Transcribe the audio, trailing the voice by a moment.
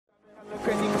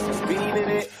cleaning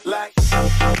it like.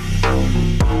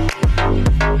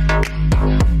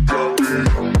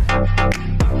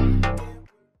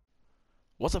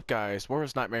 What's up guys,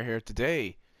 Warriors Nightmare here.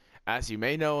 Today, as you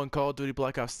may know, in Call of Duty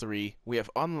Black Ops 3, we have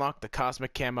unlocked the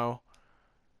Cosmic Camo.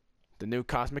 The new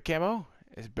Cosmic Camo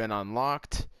has been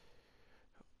unlocked.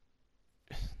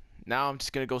 Now I'm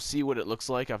just gonna go see what it looks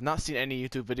like. I've not seen any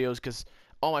YouTube videos because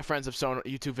all my friends have shown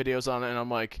YouTube videos on it and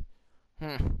I'm like,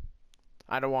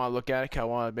 I don't want to look at it, I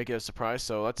want to make it a surprise,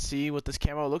 so let's see what this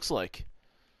camo looks like.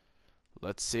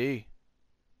 Let's see.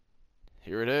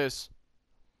 Here it is.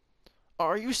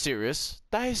 Are you serious?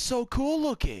 That is so cool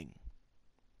looking.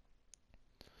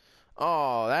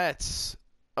 Oh, that's...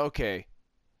 okay.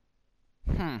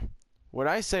 What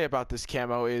I say about this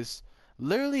camo is,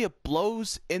 literally it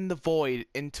blows in the void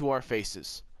into our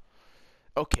faces.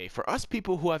 Okay, for us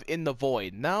people who have in the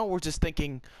void, now we're just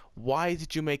thinking, why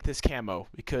did you make this camo?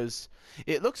 Because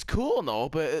it looks cool, no,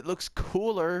 but it looks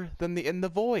cooler than the in the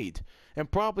void.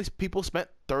 And probably people spent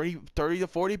 30 to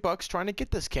 40 bucks trying to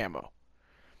get this camo.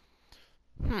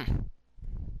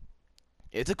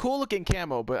 It's a cool looking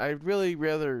camo, but I'd really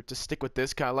rather just stick with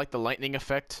this. I like the lightning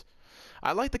effect.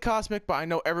 I like the cosmic, but I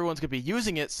know everyone's gonna be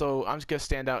using it, so I'm just gonna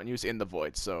stand out and use in the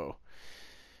void. So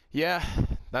yeah,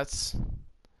 that's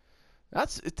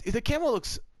it. The camo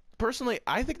looks, personally,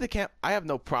 I think I have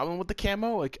no problem with the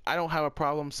camo. Like, I don't have a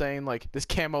problem saying like this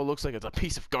camo looks like it's a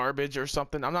piece of garbage or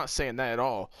something. I'm not saying that at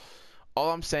all. All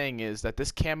I'm saying is that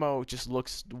this camo just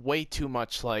looks way too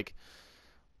much like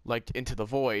into the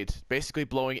void, basically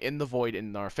blowing in the void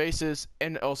in our faces,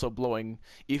 and also blowing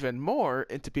even more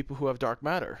into people who have dark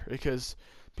matter, because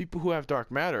people who have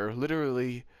dark matter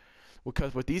literally,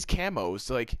 because with these camos,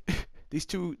 like these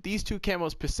two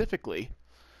camos specifically,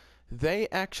 they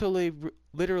actually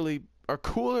literally are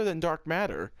cooler than dark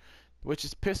matter, which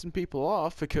is pissing people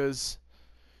off because,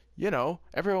 you know,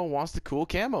 everyone wants the cool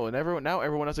camo, and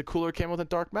everyone has a cooler camo than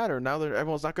dark matter. Now that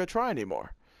everyone's not gonna try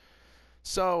anymore.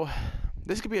 So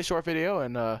this could be a short video,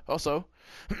 and also,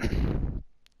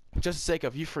 just the sake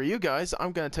of for you guys,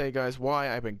 I'm gonna tell you guys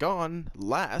why I've been gone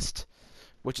last,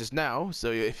 which is now.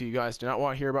 So if you guys do not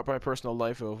want to hear about my personal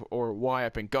life or why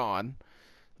I've been gone,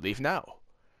 leave now.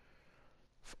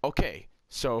 Okay,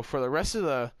 so for the rest of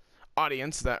the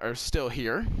audience that are still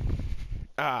here,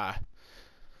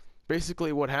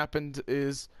 basically what happened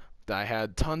is that I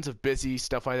had tons of busy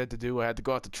stuff I had to do. I had to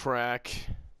go out to track.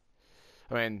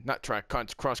 I mean, not track,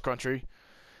 cross country.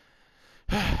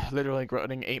 Literally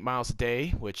running 8 miles a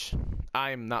day, which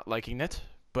I'm not liking it,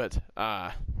 but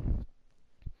got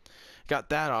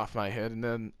that off my head, and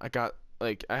then I got,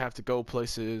 like, I have to go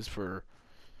places for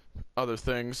other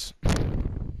things.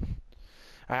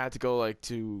 I had to go, like,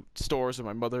 to stores with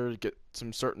my mother to get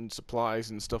some certain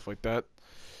supplies and stuff like that.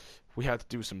 We had to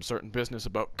do some certain business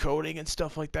about coding and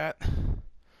stuff like that.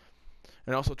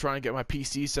 And also trying to get my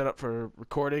PC set up for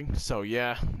recording. So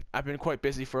yeah, I've been quite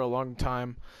busy for a long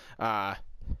time.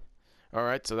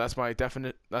 Alright, so that's my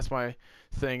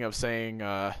thing of saying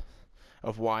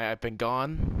of why I've been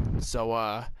gone.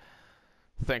 So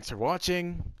thanks for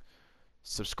watching.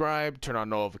 Subscribe, turn on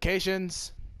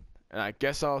notifications, and I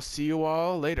guess I'll see you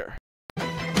all later.